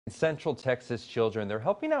Central Texas children, they're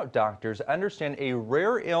helping out doctors understand a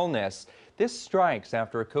rare illness. This strikes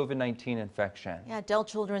after a COVID-19 infection. Yeah, Dell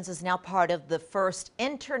Children's is now part of the first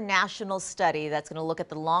international study that's going to look at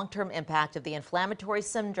the long-term impact of the inflammatory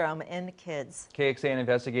syndrome in kids. KXAN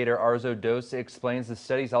investigator Arezow explains the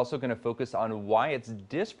study is also going to focus on why it's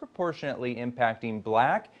disproportionately impacting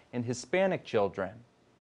Black and Hispanic children.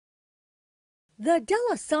 The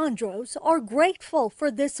D'Alessandros are grateful for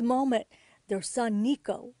this moment. Their son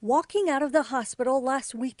Nico walking out of the hospital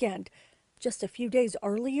last weekend. Just a few days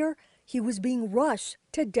earlier, he was being rushed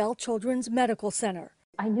to Dell Children's Medical Center.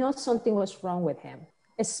 I knew something was wrong with him,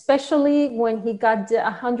 especially when he got the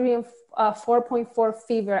 104.4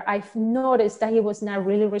 fever. I've noticed that he was not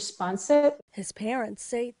really responsive. His parents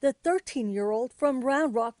say the 13-year-old from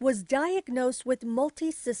Round Rock was diagnosed with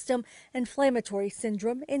multi-system inflammatory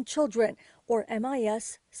syndrome in children, or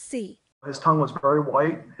MIS-C. His tongue was very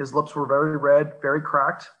white, his lips were very red, very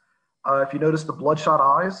cracked. If you notice the bloodshot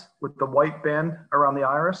eyes with the white band around the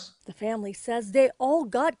iris. The family says they all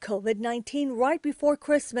got COVID-19 right before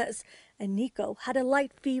Christmas, and Nico had a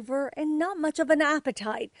light fever and not much of an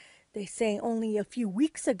appetite. They say only a few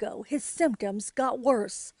weeks ago his symptoms got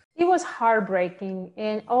worse. It was heartbreaking,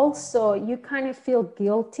 and also you kind of feel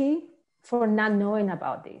guilty for not knowing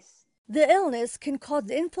about this. The illness can cause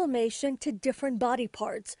inflammation to different body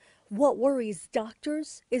parts. What worries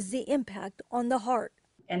doctors is the impact on the heart.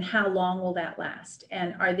 And how long will that last?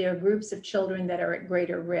 And are there groups of children that are at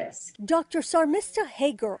greater risk? Dr. Sarmista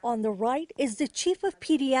Hager on the right is the chief of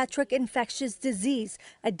pediatric infectious disease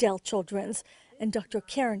at Dell Children's. And Dr.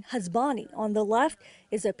 Karen Hasbani on the left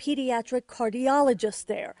is a pediatric cardiologist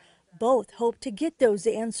there. Both hope to get those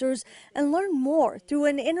answers and learn more through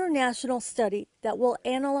an international study that will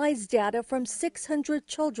analyze data from 600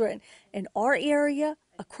 children in our area,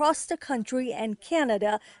 across the country, and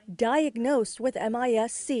Canada diagnosed with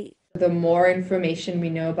MIS-C. The more information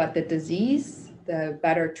we know about the disease, the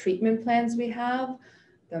better treatment plans we have,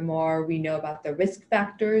 the more we know about the risk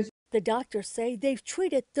factors. The doctors say they've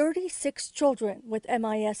treated 36 children with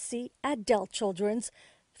MIS-C at Dell Children's.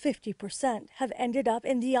 50% have ended up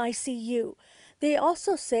in the ICU. They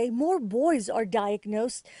also say more boys are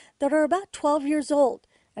diagnosed that are about 12 years old,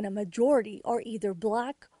 and a majority are either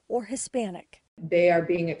Black or Hispanic. They are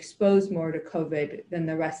being exposed more to COVID than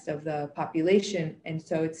the rest of the population, and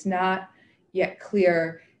so it's not yet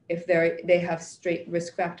clear if they have straight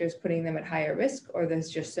risk factors putting them at higher risk, or there's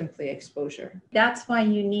just simply exposure. That's why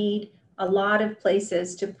you need a lot of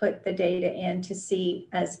places to put the data in to see,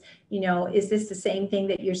 as you know, is this the same thing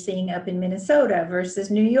that you're seeing up in Minnesota versus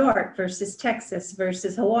New York versus Texas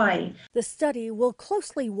versus Hawaii? The study will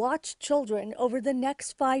closely watch children over the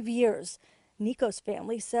next 5 years. Nico's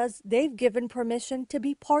family says they've given permission to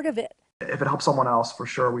be part of it. If it helps someone else, for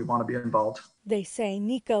sure, we want to be involved. They say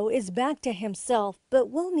Nico is back to himself,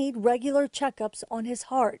 but will need regular checkups on his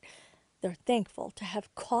heart. They're thankful to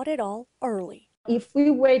have caught it all early. If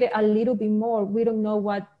we waited a little bit more, we don't know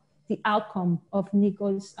what the outcome of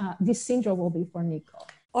Nico's, this syndrome will be for Nico.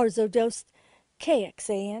 Arezow,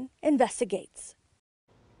 KXAN investigates.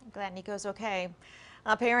 I'm glad Nico's okay.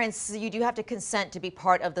 Parents, you do have to consent to be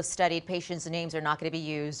part of the study. Patients' names are not going to be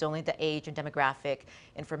used, only the age and demographic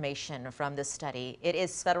information from this study. It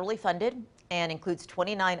is federally funded and includes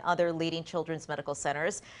 29 other leading children's medical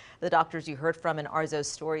centers. The doctors you heard from in Arezow's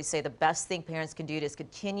story say the best thing parents can do is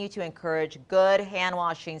continue to encourage good hand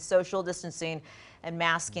washing, social distancing, and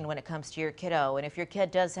masking when it comes to your kiddo. And if your kid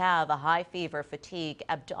does have a high fever, fatigue,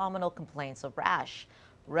 abdominal complaints, a rash,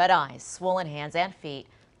 red eyes, swollen hands and feet,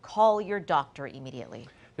 call your doctor immediately.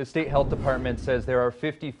 The state health department says there are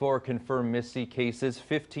 54 confirmed MIS-C cases,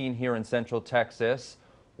 15 here in Central Texas.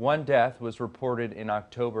 One death was reported in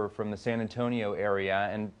October from the San Antonio area.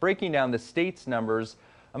 And breaking down the state's numbers,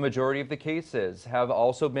 a majority of the cases have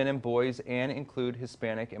also been in boys and include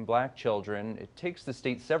Hispanic and Black children. It takes the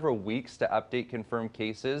state several weeks to update confirmed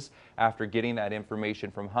cases after getting that information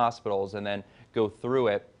from hospitals and then go through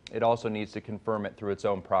it. It also needs to confirm it through its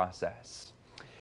own process.